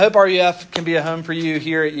I hope RUF can be a home for you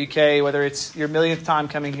here at UK, whether it's your millionth time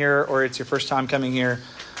coming here or it's your first time coming here.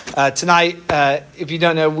 Tonight, if you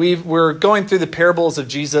don't know, we're going through the parables of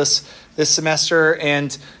Jesus this semester.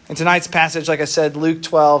 And in tonight's passage, like I said, Luke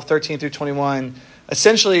 12, 13 through 21,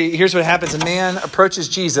 essentially, here's what happens. A man approaches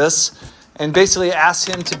Jesus and basically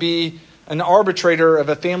asks him to be an arbitrator of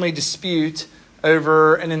a family dispute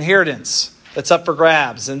over an inheritance that's up for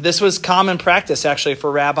grabs. And this was common practice, actually,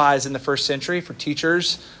 for rabbis in the first century, for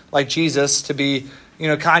teachers like Jesus to be,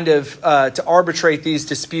 to arbitrate these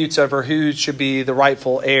disputes over who should be the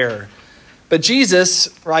rightful heir. But Jesus,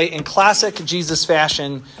 right, in classic Jesus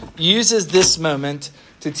fashion, uses this moment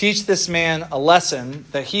to teach this man a lesson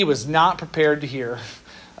that he was not prepared to hear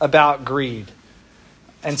about greed.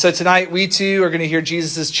 And so tonight, we too are going to hear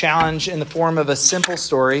Jesus' challenge in the form of a simple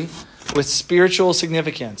story with spiritual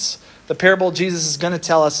significance. The parable Jesus is going to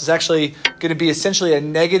tell us is actually going to be essentially a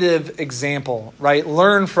negative example, right?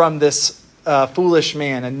 Learn from this foolish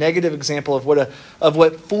man, a negative example of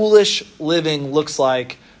what foolish living looks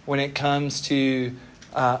like when it comes to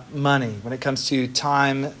money, when it comes to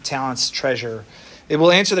time, talents, treasure. It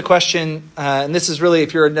will answer the question, and this is really,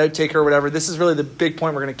 if you're a note taker or whatever, this is really the big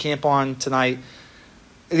point we're going to camp on tonight.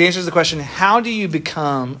 It answers the question, how do you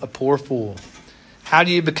become a poor fool? How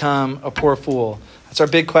do you become a poor fool? That's our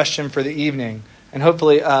big question for the evening. And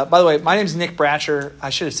hopefully, by the way, my name is Nick Bratcher. I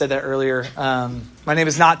should have said that earlier. My name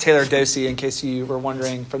is not Taylor Dosey, in case you were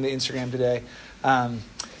wondering from the Instagram today.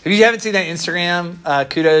 If you haven't seen that Instagram,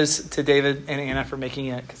 kudos to David and Anna for making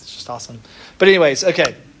it, because it's just awesome. But anyways,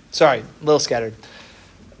 okay, sorry, a little scattered.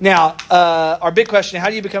 Now, our big question, how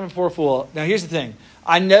do you become a poor fool? Now, here's the thing.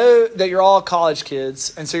 I know that you're all college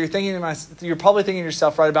kids, and so you're probably thinking to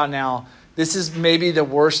yourself right about now, this is maybe the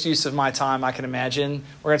worst use of my time I can imagine.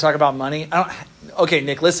 We're going to talk about money. Okay,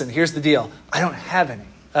 Nick, listen, here's the deal. I don't have any.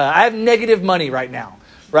 I have negative money right now,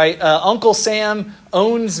 right? Uncle Sam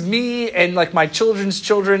owns me and like my children's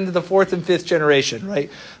children to the fourth and fifth generation, right?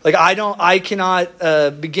 Like I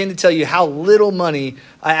cannot begin to tell you how little money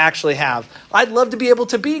I actually have. I'd love to be able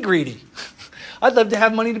to be greedy. I'd love to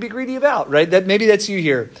have money to be greedy about, right? Maybe that's you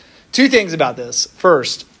here. Two things about this.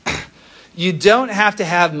 First, you don't have to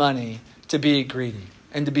have money to be greedy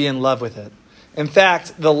and to be in love with it. In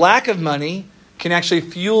fact, the lack of money can actually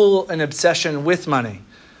fuel an obsession with money.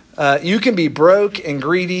 You can be broke and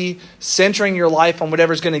greedy, centering your life on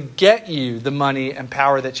whatever's going to get you the money and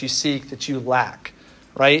power that you seek, that you lack,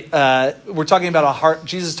 right? We're talking about a heart.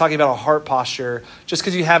 Jesus is talking about a heart posture. Just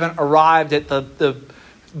because you haven't arrived at the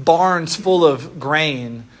barns full of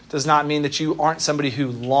grain does not mean that you aren't somebody who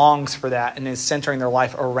longs for that and is centering their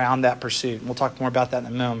life around that pursuit. And we'll talk more about that in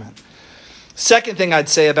a moment. Second thing I'd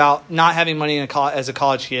say about not having money as a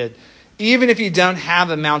college kid, even if you don't have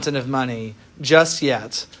a mountain of money just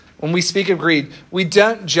yet, when we speak of greed, we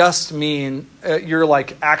don't just mean your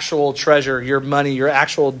like actual treasure, your money, your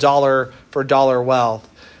actual dollar for dollar wealth.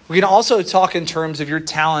 We can also talk in terms of your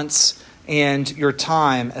talents and your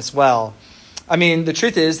time as well. I mean, the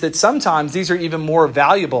truth is that sometimes these are even more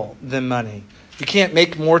valuable than money. You can't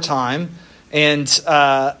make more time. And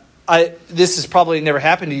this has probably never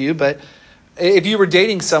happened to you, but if you were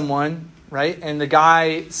dating someone, right, and the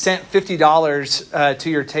guy sent $50 to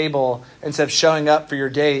your table instead of showing up for your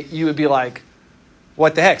date, you would be like,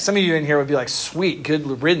 what the heck? Some of you in here would be like, sweet,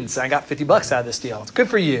 good riddance. I got $50 out of this deal. It's good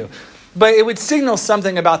for you. But it would signal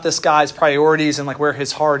something about this guy's priorities and like where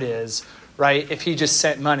his heart is, right? If he just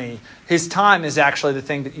sent money, his time is actually the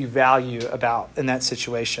thing that you value about in that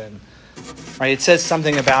situation, right? It says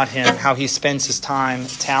something about him, how he spends his time,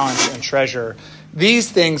 talents, and treasure.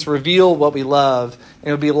 These things reveal what we love, and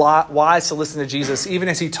it would be wise to listen to Jesus. Even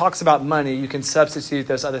as he talks about money, you can substitute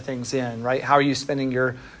those other things in, right? How are you spending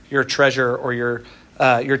your treasure or your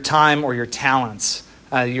time or your talents,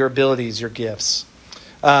 your abilities, your gifts?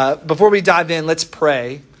 Before we dive in, let's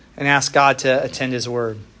pray and ask God to attend his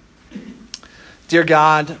word. Dear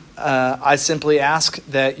God, I simply ask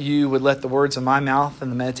that you would let the words of my mouth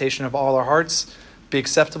and the meditation of all our hearts be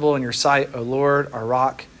acceptable in your sight, O Lord, our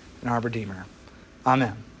rock and our Redeemer.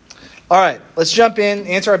 Amen. All right, let's jump in,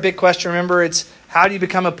 answer our big question. Remember, it's how do you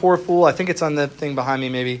become a poor fool? I think it's on the thing behind me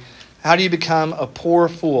maybe. How do you become a poor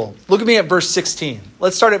fool? Look at me at verse 16.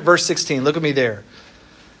 Let's start at verse 16. Look at me there.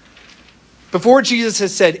 Before Jesus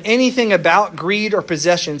has said anything about greed or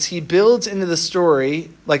possessions, he builds into the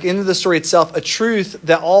story itself, a truth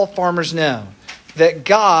that all farmers know, that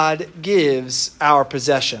God gives our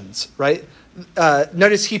possessions, right?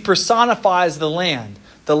 Notice he personifies the land.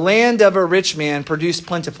 The land of a rich man produced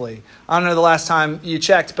plentifully. I don't know the last time you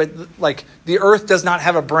checked, but like the earth does not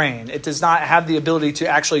have a brain. It does not have the ability to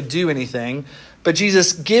actually do anything. But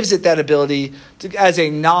Jesus gives it that ability as a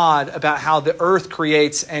nod about how the earth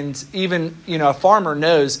creates. And even, a farmer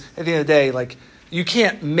knows at the end of the day, like, you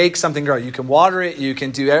can't make something grow. You can water it. You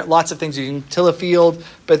can do lots of things. You can till a field.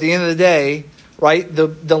 But at the end of the day, right,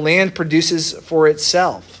 the land produces for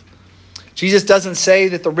itself. Jesus doesn't say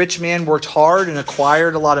that the rich man worked hard and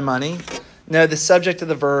acquired a lot of money. No, the subject of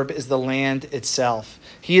the verb is the land itself.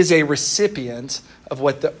 He is a recipient of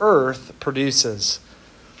what the earth produces.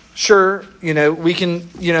 Sure, we can,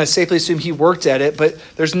 safely assume he worked at it, but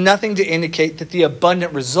there's nothing to indicate that the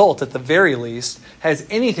abundant result, at the very least, has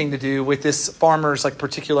anything to do with this farmer's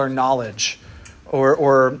particular knowledge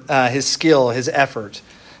or his skill, his effort.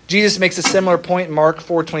 Jesus makes a similar point in Mark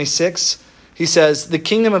 4:26. He says, "The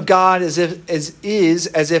kingdom of God is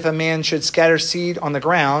as if a man should scatter seed on the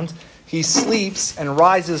ground. He sleeps and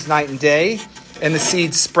rises night and day, and the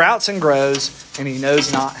seed sprouts and grows, and he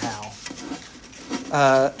knows not how."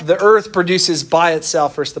 The earth produces by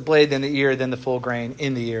itself first the blade, then the ear, then the full grain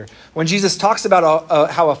in the ear. When Jesus talks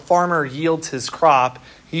about how a farmer yields his crop,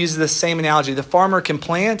 he uses the same analogy. The farmer can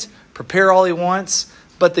plant, prepare all he wants,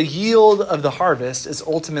 but the yield of the harvest is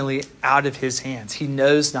ultimately out of his hands. He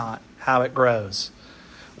knows not how it grows.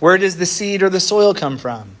 Where does the seed or the soil come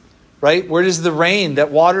from? Right? Where does the rain that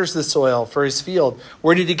waters the soil for his field?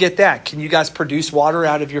 Where did he get that? Can you guys produce water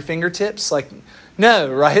out of your fingertips?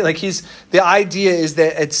 No, right? The idea is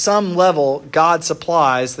that at some level, God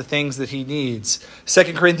supplies the things that he needs.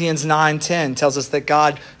 2 Corinthians 9:10 tells us that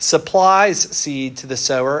God supplies seed to the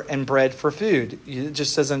sower and bread for food. It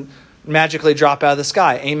just doesn't magically drop out of the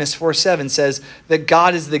sky. Amos 4:7 says that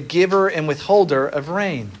God is the giver and withholder of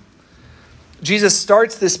rain. Jesus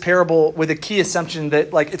starts this parable with a key assumption that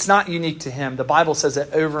it's not unique to him. The Bible says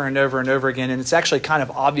it over and over and over again, and it's actually kind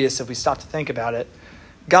of obvious if we stop to think about it.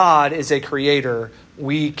 God is a creator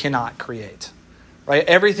we cannot create, right?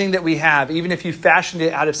 Everything that we have, even if you fashioned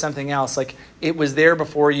it out of something else, it was there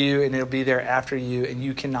before you and it'll be there after you, and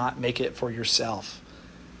you cannot make it for yourself,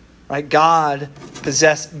 right? God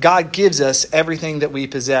gives us everything that we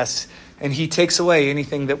possess, and he takes away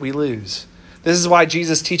anything that we lose. This is why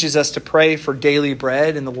Jesus teaches us to pray for daily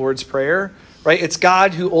bread in the Lord's Prayer, right? It's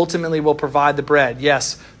God who ultimately will provide the bread.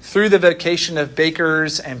 Yes, through the vocation of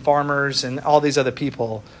bakers and farmers and all these other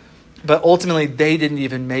people. But ultimately, they didn't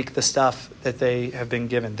even make the stuff that they have been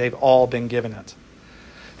given. They've all been given it.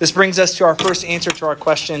 This brings us to our first answer to our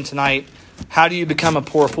question tonight. How do you become a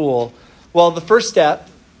poor fool? Well, the first step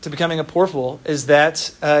to becoming a poor fool is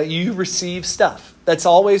that you receive stuff. That's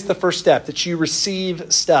always the first step, that you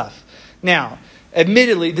receive stuff. Now,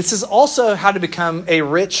 admittedly, this is also how to become a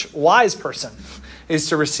rich, wise person, is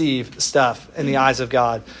to receive stuff in the eyes of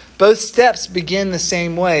God. Both steps begin the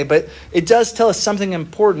same way, but it does tell us something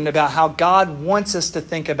important about how God wants us to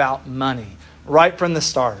think about money right from the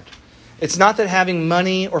start. It's not that having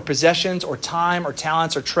money or possessions or time or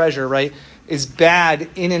talents or treasure, right, is bad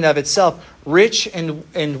in and of itself. Rich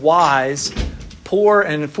and wise, poor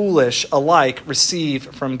and foolish alike receive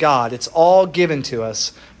from God. It's all given to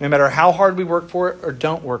us, no matter how hard we work for it or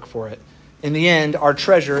don't work for it. In the end, our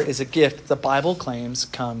treasure is a gift the Bible claims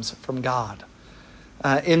comes from God.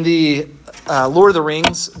 In the Lord of the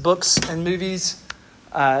Rings books and movies,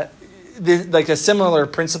 a similar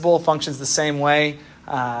principle functions the same way.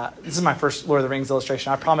 This is my first Lord of the Rings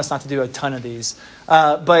illustration. I promise not to do a ton of these.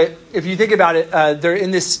 But if you think about it, they're in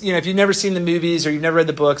this, if you've never seen the movies or you've never read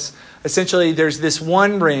the books, essentially there's this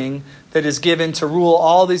one ring that is given to rule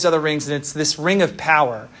all these other rings, and it's this ring of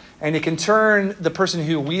power. And it can turn the person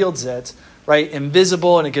who wields it, right,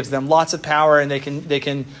 invisible, and it gives them lots of power, and they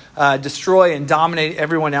can destroy and dominate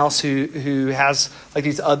everyone else who has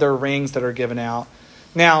these other rings that are given out.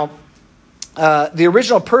 Now, the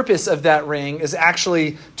original purpose of that ring is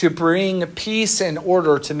actually to bring peace and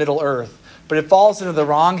order to Middle-earth. But it falls into the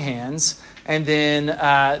wrong hands, and then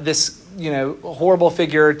this horrible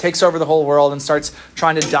figure takes over the whole world and starts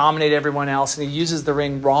trying to dominate everyone else, and he uses the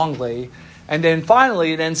ring wrongly. And then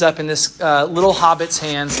finally it ends up in this little hobbit's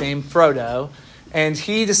hands named Frodo, and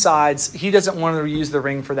he decides he doesn't want to use the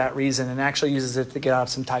ring for that reason and actually uses it to get out of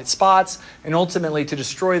some tight spots and ultimately to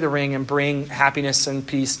destroy the ring and bring happiness and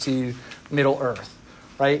peace to Middle-earth,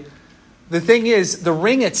 right? The thing is, the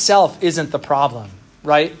ring itself isn't the problem,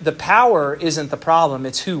 right? The power isn't the problem.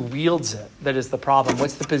 It's who wields it that is the problem.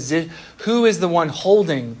 What's the position? Who is the one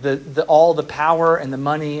holding all the power and the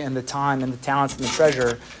money and the time and the talents and the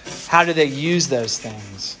treasure? How do they use those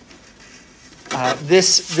things?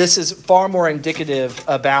 This is far more indicative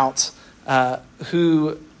about how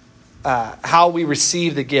we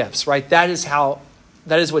receive the gifts, right? That is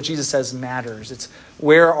what Jesus says matters. It's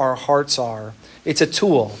where our hearts are. It's a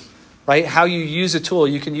tool. right? How you use a tool.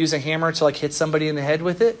 You can use a hammer to like hit somebody in the head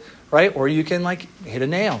with it, right? Or you can like hit a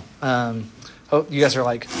nail. You guys are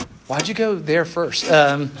like, why'd you go there first?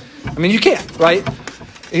 I mean, you can't, right?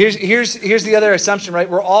 Here's the other assumption, right?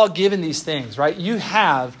 We're all given these things, right? You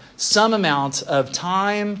have some amount of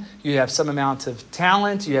time, you have some amount of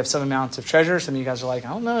talent, you have some amount of treasure. Some of you guys are like, I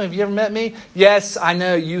don't know, have you ever met me? Yes, I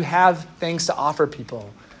know you have things to offer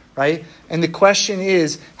people, right? And the question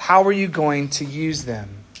is, how are you going to use them?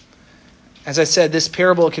 As I said, this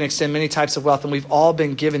parable can extend many types of wealth, and we've all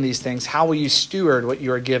been given these things. How will you steward what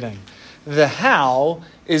you are giving? The how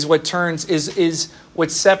is what is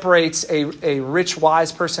what separates a rich,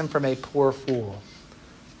 wise person from a poor fool.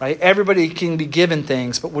 Right? Everybody can be given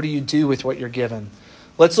things, but what do you do with what you're given?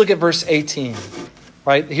 Let's look at verse 18.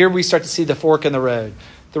 Right? Here we start to see the fork in the road.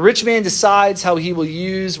 The rich man decides how he will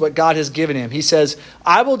use what God has given him. He says,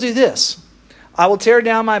 I will do this. I will tear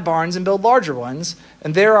down my barns and build larger ones,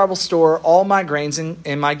 and there I will store all my grains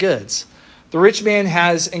and my goods. The rich man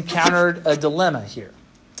has encountered a dilemma here.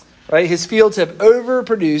 Right? His fields have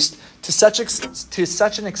overproduced to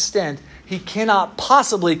such an extent he cannot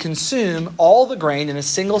possibly consume all the grain in a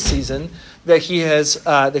single season that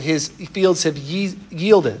his fields have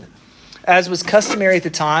yielded. As was customary at the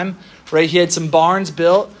time, right? He had some barns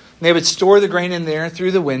built, and they would store the grain in there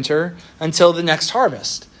through the winter until the next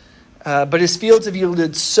harvest. But his fields have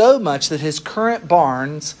yielded so much that his current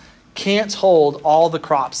barns can't hold all the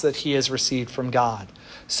crops that he has received from God.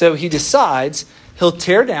 So he decides he'll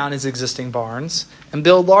tear down his existing barns and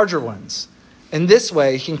build larger ones. In this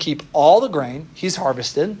way, he can keep all the grain he's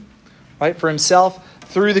harvested, right, for himself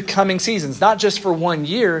through the coming seasons, not just for 1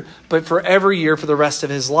 year, but for every year for the rest of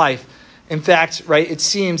his life. In fact, right, it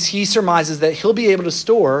seems he surmises that he'll be able to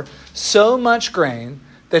store so much grain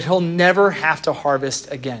that he'll never have to harvest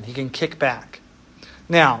again. He can kick back.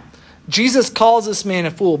 Now, Jesus calls this man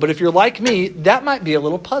a fool, but if you're like me, that might be a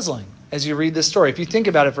little puzzling as you read this story. If you think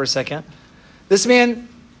about it for a second, this man,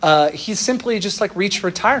 he's simply just like reached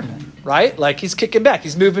retirement, right? Like he's kicking back.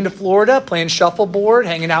 He's moving to Florida, playing shuffleboard,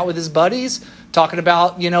 hanging out with his buddies, talking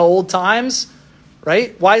about, old times,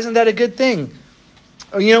 right? Why isn't that a good thing?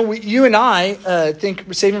 You and I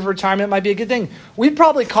think saving for retirement might be a good thing. We'd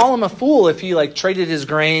probably call him a fool if he like traded his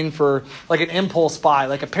grain for like an impulse buy,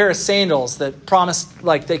 like a pair of sandals that promised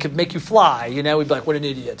like they could make you fly. We'd be like, what an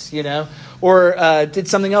idiot, or did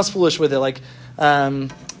something else foolish with it, like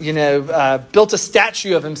built a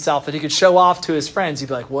statue of himself that he could show off to his friends. He'd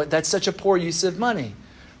be like, what? That's such a poor use of money,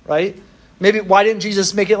 right? Maybe why didn't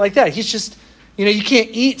Jesus make it like that? He's just, you can't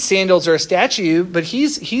eat sandals or a statue, but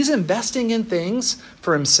he's investing in things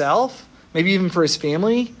for himself, maybe even for his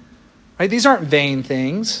family, right? These aren't vain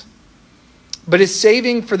things. But is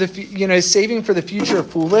saving for the future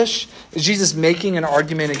foolish? Is Jesus making an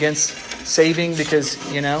argument against saving because,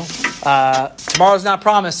 tomorrow's not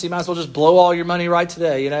promised, so you might as well just blow all your money right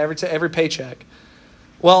today, every paycheck?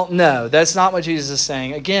 Well, no, that's not what Jesus is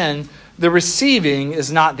saying. Again, the receiving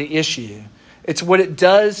is not the issue. It's what it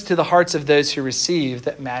does to the hearts of those who receive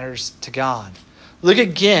that matters to God. Look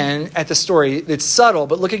again at the story. It's subtle,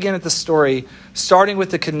 but look again at the story, starting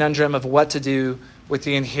with the conundrum of what to do with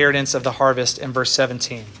the inheritance of the harvest in verse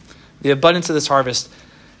 17. The abundance of this harvest.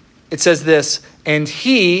 It says this, and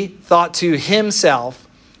he thought to himself,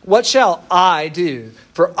 what shall I do?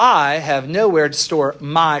 For I have nowhere to store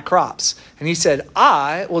my crops. And he said,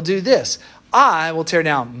 I will do this. I will tear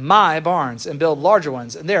down my barns and build larger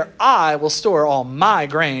ones, and there I will store all my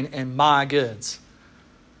grain and my goods.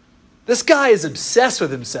 This guy is obsessed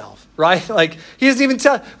with himself, right? Like he doesn't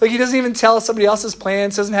even tell somebody else's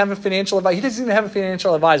plans, doesn't have a financial advisor. He doesn't even have a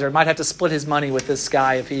financial advisor. Might have to split his money with this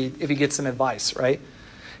guy if he gets some advice, right?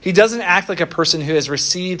 He doesn't act like a person who has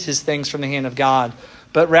received his things from the hand of God,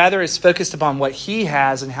 but rather is focused upon what he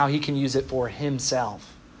has and how he can use it for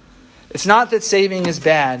himself. It's not that saving is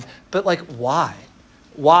bad, but like why?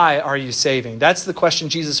 Why are you saving? That's the question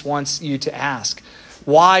Jesus wants you to ask.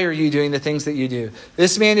 Why are you doing the things that you do?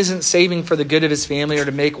 This man isn't saving for the good of his family or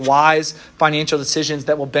to make wise financial decisions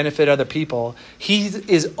that will benefit other people. He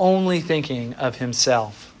is only thinking of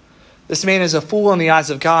himself. This man is a fool in the eyes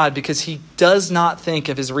of God because he does not think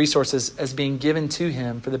of his resources as being given to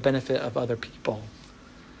him for the benefit of other people.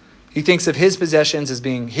 He thinks of his possessions as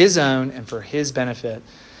being his own and for his benefit.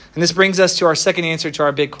 And this brings us to our second answer to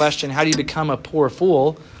our big question. How do you become a poor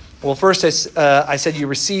fool? Well, first I said you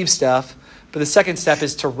receive stuff. But the second step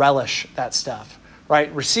is to relish that stuff,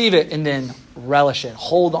 right? Receive it and then relish it.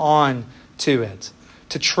 Hold on to it.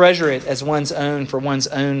 To treasure it as one's own for one's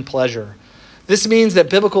own pleasure. This means that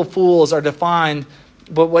biblical fools are defined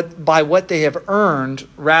by what they have earned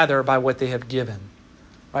rather by what they have given.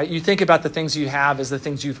 right? You think about the things you have as the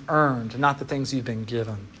things you've earned, not the things you've been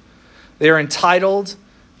given. They are entitled.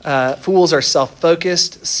 Fools are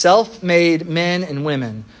self-focused, self-made men and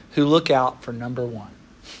women who look out for number one.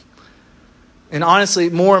 And honestly,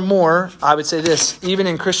 more and more, I would say this, even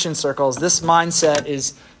in Christian circles, this mindset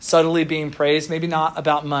is subtly being praised. Maybe not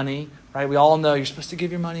about money, right? We all know you're supposed to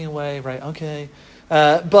give your money away, right? Okay.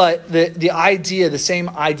 But the idea, the same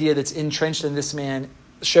idea that's entrenched in this man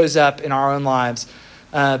shows up in our own lives.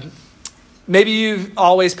 Maybe you've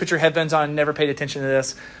always put your headphones on and never paid attention to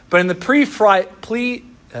this, but in the pre-flight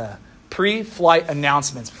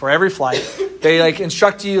announcements before every flight, they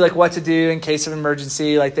instruct you what to do in case of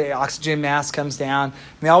emergency, like the oxygen mask comes down.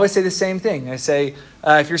 And they always say the same thing. They say,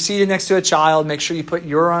 if you're seated next to a child, make sure you put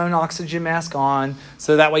your own oxygen mask on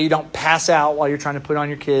so that way you don't pass out while you're trying to put on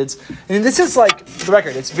your kids. And this is for the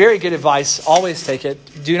record, it's very good advice. Always take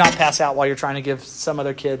it. Do not pass out while you're trying to give some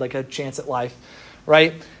other kid a chance at life,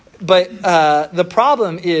 right? But the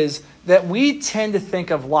problem is that we tend to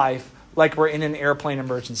think of life like we're in an airplane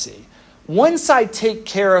emergency. Once I take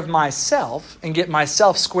care of myself and get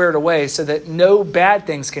myself squared away so that no bad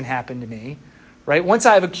things can happen to me, right? Once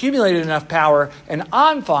I have accumulated enough power and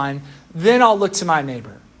I'm fine, then I'll look to my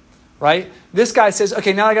neighbor, right? This guy says,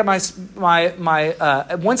 okay, now I got my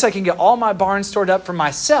once I can get all my barns stored up for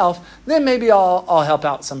myself, then maybe I'll help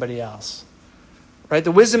out somebody else. Right?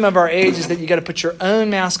 The wisdom of our age is that you got to put your own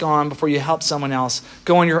mask on before you help someone else.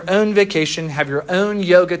 Go on your own vacation, have your own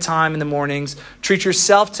yoga time in the mornings, treat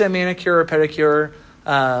yourself to a manicure or pedicure.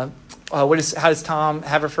 How does Tom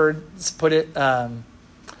Haverford put it?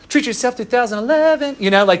 Treat yourself 2011.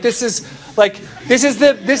 That's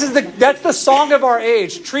the song of our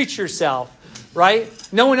age. Treat yourself, right?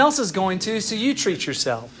 No one else is going to, so you treat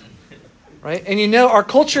yourself. Right? And our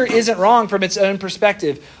culture isn't wrong from its own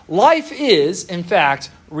perspective. Life is, in fact,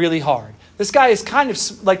 really hard. This guy is kind of,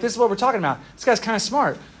 this is what we're talking about. This guy's kind of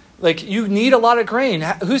smart. You need a lot of grain.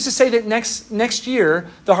 Who's to say that next year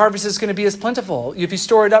the harvest is going to be as plentiful? If you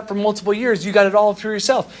store it up for multiple years, you got it all through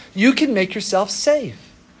yourself. You can make yourself safe.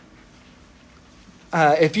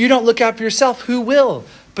 If you don't look out for yourself, who will?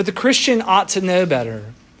 But the Christian ought to know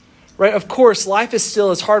better. Right? Of course, life is still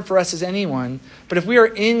as hard for us as anyone, but if we are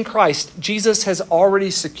in Christ, Jesus has already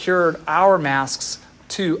secured our masks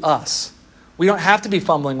to us. We don't have to be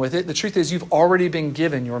fumbling with it. The truth is you've already been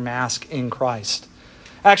given your mask in Christ.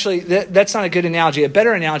 Actually, that's not a good analogy. A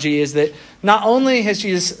better analogy is that not only has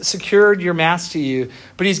Jesus secured your mask to you,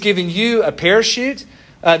 but he's given you a parachute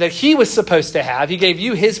that he was supposed to have. He gave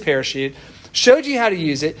you his parachute, showed you how to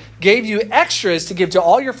use it, gave you extras to give to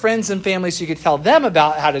all your friends and family so you could tell them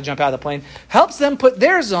about how to jump out of the plane, helps them put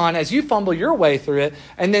theirs on as you fumble your way through it,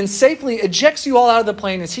 and then safely ejects you all out of the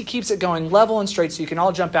plane as he keeps it going level and straight so you can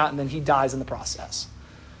all jump out and then he dies in the process.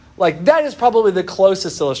 That is probably the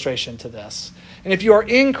closest illustration to this. And if you are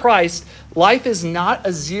in Christ, life is not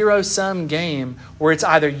a zero-sum game where it's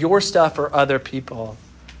either your stuff or other people,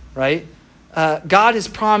 right? God has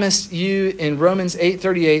promised you in Romans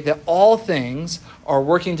 8:38 that all things are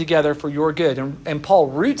working together for your good. And Paul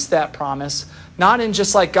roots that promise not in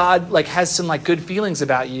just God has some good feelings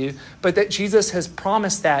about you, but that Jesus has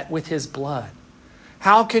promised that with his blood.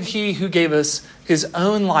 How could he who gave us his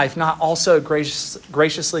own life not also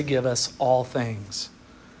graciously give us all things?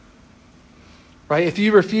 Right? If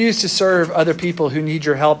you refuse to serve other people who need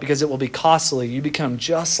your help because it will be costly, you become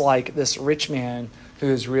just like this rich man who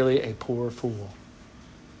is really a poor fool.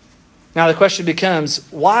 Now the question becomes,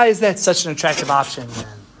 why is that such an attractive option then?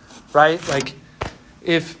 Right?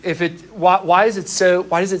 Why does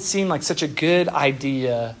it seem like such a good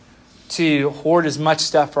idea to hoard as much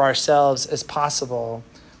stuff for ourselves as possible?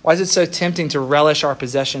 Why is it so tempting to relish our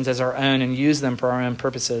possessions as our own and use them for our own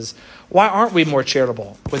purposes? Why aren't we more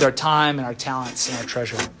charitable with our time and our talents and our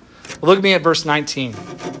treasure? Well, look at me at verse 19.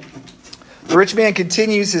 The rich man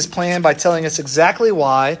continues his plan by telling us exactly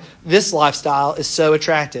why this lifestyle is so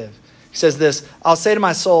attractive. He says this, I'll say to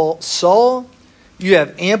my soul, soul, you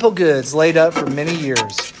have ample goods laid up for many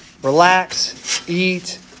years. Relax,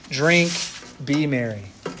 eat, drink, be merry.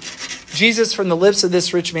 Jesus, from the lips of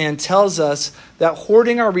this rich man, tells us that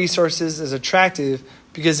hoarding our resources is attractive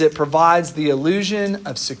because it provides the illusion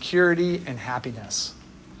of security and happiness.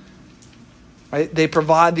 Right? They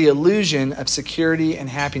provide the illusion of security and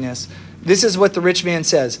happiness. This is what the rich man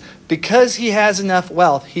says. Because he has enough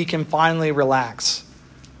wealth, he can finally relax.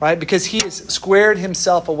 Right? Because he has squared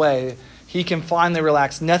himself away, he can finally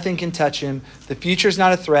relax. Nothing can touch him. The future is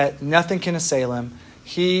not a threat. Nothing can assail him.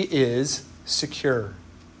 He is secure.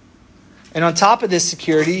 And on top of this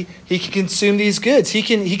security, he can consume these goods. He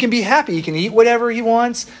can be happy. He can eat whatever he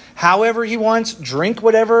wants, however he wants, drink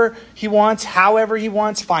whatever he wants, however he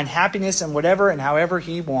wants, find happiness in whatever and however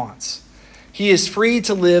he wants. He is free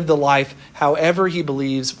to live the life however he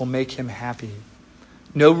believes will make him happy.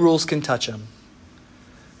 No rules can touch him.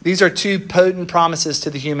 These are two potent promises to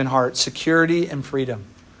the human heart, security and freedom.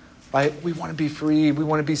 Right? We want to be free. We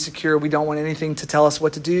want to be secure. We don't want anything to tell us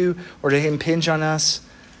what to do or to impinge on us.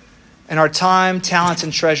 And our time, talents,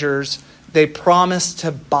 and treasures, they promise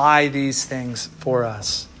to buy these things for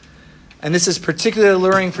us. And this is particularly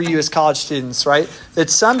alluring for you as college students, right? That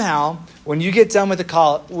somehow, when you get done with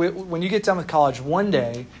college, one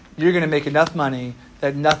day you're going to make enough money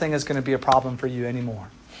that nothing is going to be a problem for you anymore.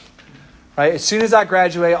 Right? As soon as I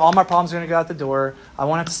graduate, all my problems are going to go out the door. I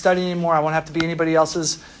won't have to study anymore. I won't have to be anybody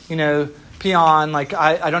else's, peon. Like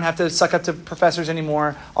I don't have to suck up to professors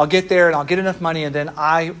anymore. I'll get there and I'll get enough money, and then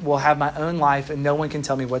I will have my own life, and no one can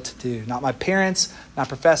tell me what to do. Not my parents, not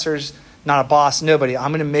professors, not a boss, nobody.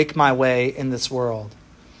 I'm going to make my way in this world.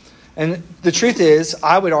 And the truth is,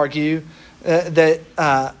 I would argue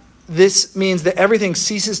that this means that everything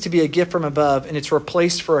ceases to be a gift from above, and it's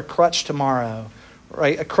replaced for a crutch tomorrow.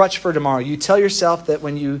 Right? A crutch for tomorrow. You tell yourself that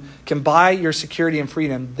when you can buy your security and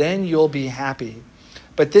freedom, then you'll be happy.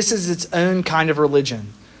 But this is its own kind of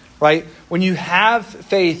religion, right? When you have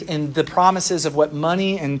faith in the promises of what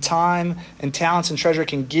money and time and talents and treasure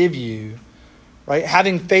can give you, right?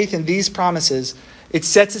 Having faith in these promises, it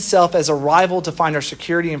sets itself as a rival to find our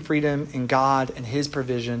security and freedom in God and his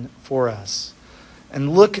provision for us.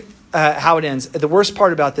 And look how it ends. The worst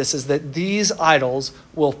part about this is that these idols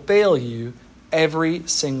will fail you every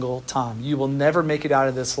single time. You will never make it out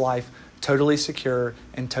of this life totally secure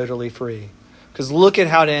and totally free. Because look at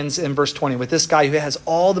how it ends in verse 20 with this guy who has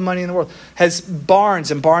all the money in the world, has barns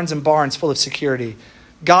and barns and barns full of security.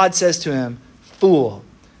 God says to him, "Fool,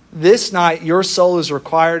 this night your soul is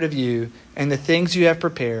required of you, and the things you have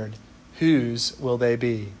prepared, whose will they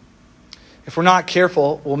be?" If we're not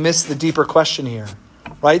careful, we'll miss the deeper question here.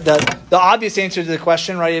 Right? The obvious answer to the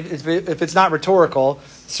question, right, if it's not rhetorical,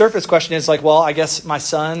 the surface question is like, well, I guess my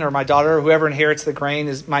son or my daughter or whoever inherits the grain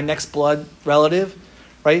is my next blood relative,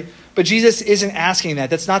 right? But Jesus isn't asking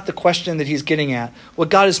that. That's not the question that he's getting at. What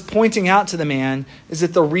God is pointing out to the man is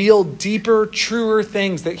that the real, deeper, truer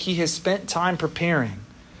things that he has spent time preparing,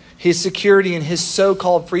 his security and his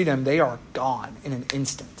so-called freedom, they are gone in an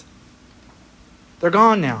instant. They're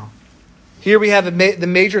gone now. Here we have the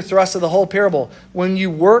major thrust of the whole parable. When you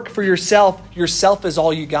work for yourself is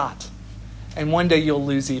all you got. And one day you'll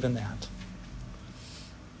lose even that.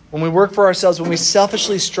 When we work for ourselves, when we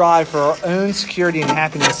selfishly strive for our own security and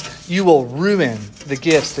happiness, you will ruin the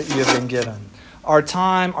gifts that you have been given. Our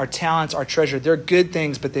time, our talents, our treasure, they're good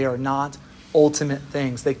things, but they are not ultimate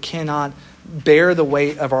things. They cannot bear the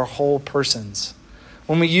weight of our whole persons.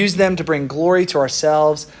 When we use them to bring glory to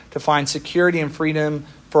ourselves, to find security and freedom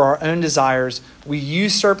for our own desires, we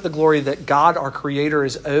usurp the glory that God, our Creator,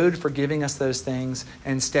 is owed for giving us those things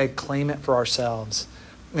and instead claim it for ourselves.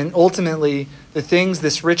 And ultimately, the things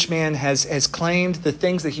this rich man has claimed, the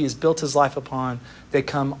things that he has built his life upon, they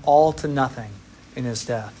come all to nothing in his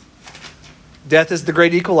death. Death is the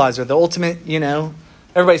great equalizer, the ultimate,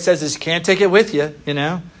 everybody says this, you can't take it with you,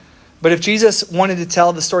 But if Jesus wanted to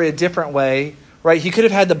tell the story a different way, right, he could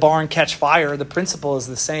have had the barn catch fire. The principle is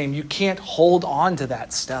the same. You can't hold on to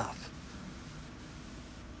that stuff.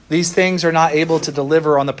 These things are not able to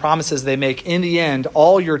deliver on the promises they make. In the end,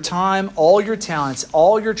 all your time, all your talents,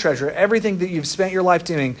 all your treasure, everything that you've spent your life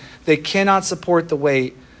doing, they cannot support the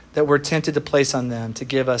weight that we're tempted to place on them to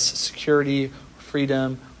give us security,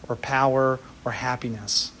 freedom, or power, or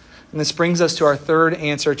happiness. And this brings us to our third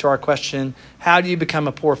answer to our question, how do you become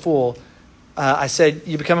a poor fool? I said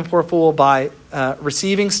you become a poor fool by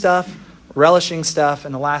receiving stuff, relishing stuff,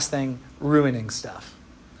 and the last thing, ruining stuff.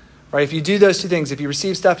 Right? If you do those two things, if you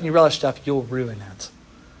receive stuff and you relish stuff, you'll ruin it.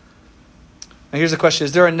 Now here's the question,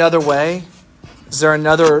 is there another way? Is there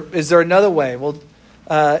another way? Well,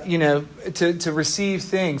 to receive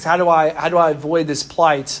things, how do I avoid this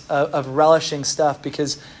plight of relishing stuff?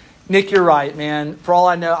 Because Nick, you're right, man. For all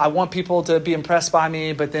I know, I want people to be impressed by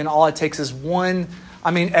me, but then all it takes is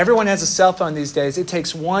everyone has a cell phone these days. It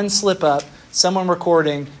takes one slip up, someone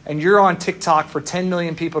recording, and you're on TikTok for 10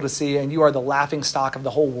 million people to see, and you are the laughing stock of the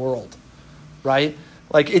whole world, right?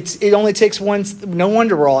 Like it only takes one. No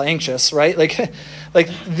wonder we're all anxious, right? Like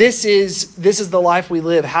this is the life we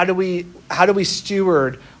live. How do we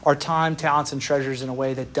steward our time, talents, and treasures in a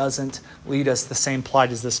way that doesn't lead us the same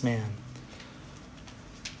plight as this man?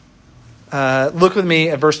 Look with me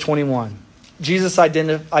at verse 21. Jesus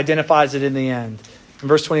identifies it in the end. In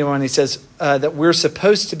verse 21, he says that we're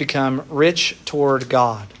supposed to become rich toward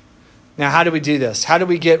God. Now, how do we do this? How do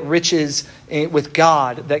we get riches with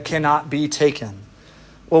God that cannot be taken?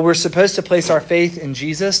 Well, we're supposed to place our faith in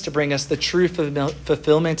Jesus to bring us the true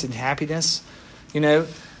fulfillment and happiness.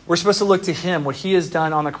 We're supposed to look to him, what he has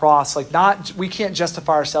done on the cross. We can't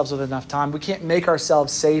justify ourselves with enough time. We can't make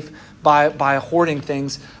ourselves safe by hoarding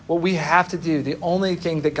things. What we have to do, the only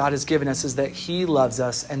thing that God has given us is that he loves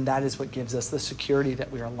us, and that is what gives us the security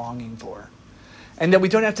that we are longing for. And that we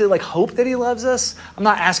don't have to hope that he loves us. I'm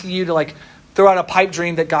not asking you to throw out a pipe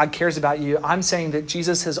dream that God cares about you. I'm saying that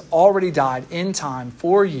Jesus has already died in time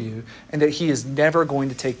for you, and that he is never going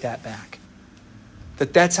to take that back.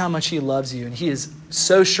 That's how much he loves you. And he is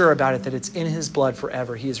so sure about it that it's in his blood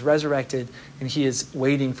forever. He is resurrected, and he is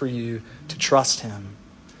waiting for you to trust him.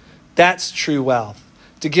 That's true wealth.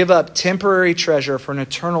 To give up temporary treasure for an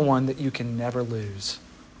eternal one that you can never lose.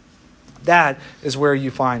 That is where you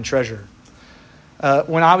find treasure.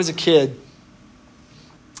 When I was a kid,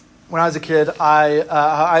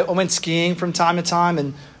 I went skiing from time to time.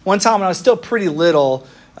 And one time when I was still pretty little,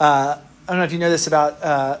 I don't know if you know this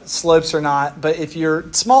about slopes or not, but if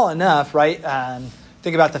you're small enough, right,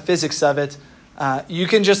 think about the physics of it, you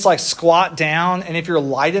can just squat down. And if you're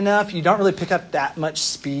light enough, you don't really pick up that much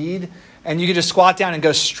speed. And you can just squat down and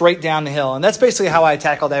go straight down the hill. And that's basically how I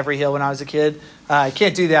tackled every hill when I was a kid. You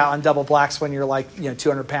can't do that on double blacks when you're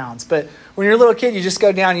 200 pounds. But when you're a little kid, you just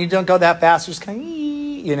go down and you don't go that fast. You just kind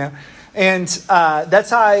of, And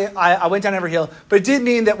that's how I went down every hill. But it did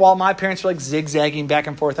mean that while my parents were zigzagging back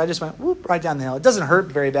and forth, I just went whoop right down the hill. It doesn't hurt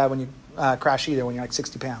very bad when you crash either when you're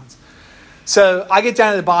 60 pounds. So I get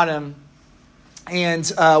down to the bottom. And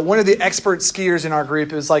one of the expert skiers in our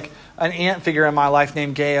group, it was an aunt figure in my life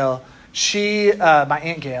named Gail. My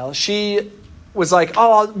Aunt Gail, she was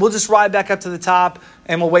we'll just ride back up to the top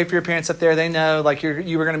and we'll wait for your parents up there. They know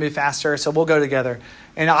you were going to move faster, so we'll go together.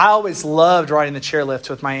 And I always loved riding the chairlift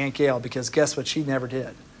with my Aunt Gail because guess what she never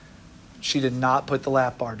did? She did not put the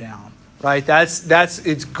lap bar down, right?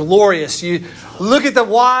 It's glorious. You look at the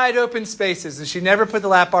wide open spaces, and she never put the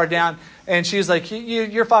lap bar down. And she was like,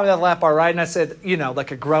 you're fine with that lap bar, right? And I said,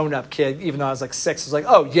 like a grown-up kid, even though I was 6, I was like,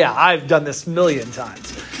 oh, yeah, I've done this 1,000,000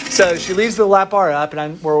 times. So she leaves the lap bar up,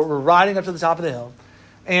 and we're riding up to the top of the hill.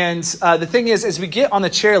 And the thing is, as we get on the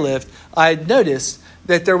chairlift, I noticed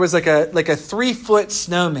that there was a 3-foot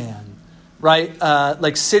snowman, right?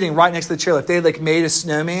 Sitting right next to the chairlift. They had made a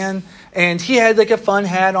snowman, and he had a fun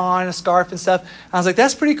hat on, a scarf and stuff. I was like,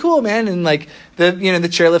 that's pretty cool, man. And the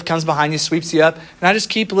chairlift comes behind you, sweeps you up, and I just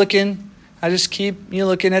keep looking. I just keep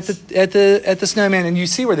looking at the snowman, and you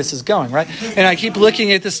see where this is going, right? And I keep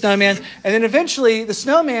looking at the snowman, and then eventually the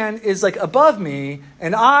snowman is above me,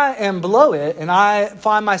 and I am below it, and I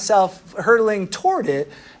find myself hurtling toward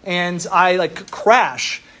it, and I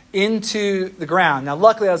crash into the ground. Now,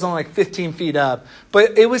 luckily, I was only 15 feet up,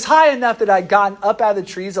 but it was high enough that I'd gotten up out of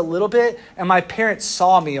the trees a little bit, and my parents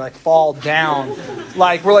saw me fall down.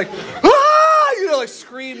 We're ah!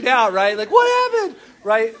 Screamed out, right? What happened?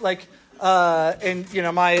 Right? And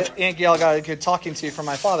my Aunt Gail got a good talking to from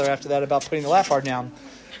my father after that about putting the lap bar down.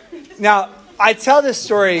 Now, I tell this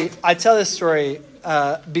story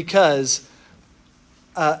because,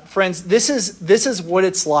 friends, this is what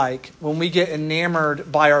it's like when we get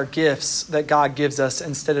enamored by our gifts that God gives us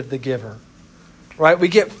instead of the giver. Right? We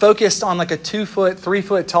get focused on a 2-foot,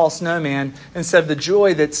 3-foot tall snowman instead of the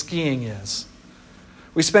joy that skiing is.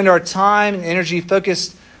 We spend our time and energy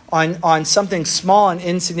focused on something small and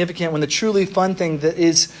insignificant when the truly fun thing that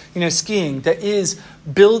is, skiing, that is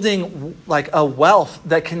building a wealth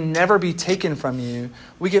that can never be taken from you.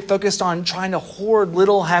 We get focused on trying to hoard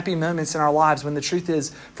little happy moments in our lives when the truth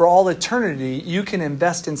is, for all eternity, you can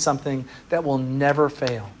invest in something that will never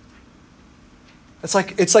fail. It's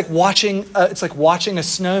like watching a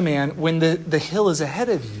snowman when the hill is ahead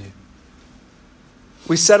of you.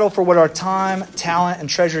 We settle for what our time, talent, and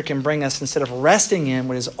treasure can bring us instead of resting in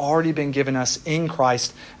what has already been given us in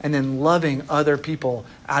Christ and then loving other people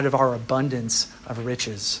out of our abundance of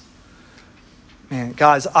riches. Man,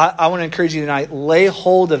 guys, I want to encourage you tonight, lay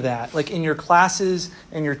hold of that. In your classes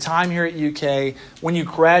and your time here at UK, when you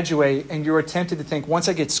graduate and you're tempted to think, once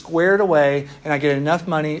I get squared away and I get enough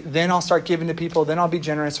money, then I'll start giving to people, then I'll be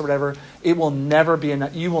generous or whatever. It will never be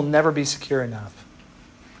enough. You will never be secure enough.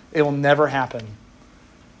 It will never happen.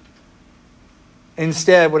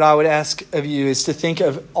 Instead, what I would ask of you is to think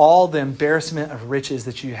of all the embarrassment of riches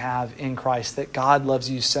that you have in Christ, that God loves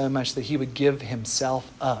you so much that he would give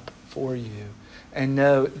himself up for you. And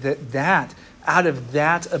know that out of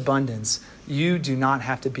that abundance, you do not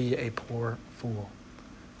have to be a poor fool.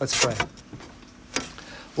 Let's pray.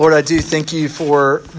 Lord, I do thank you for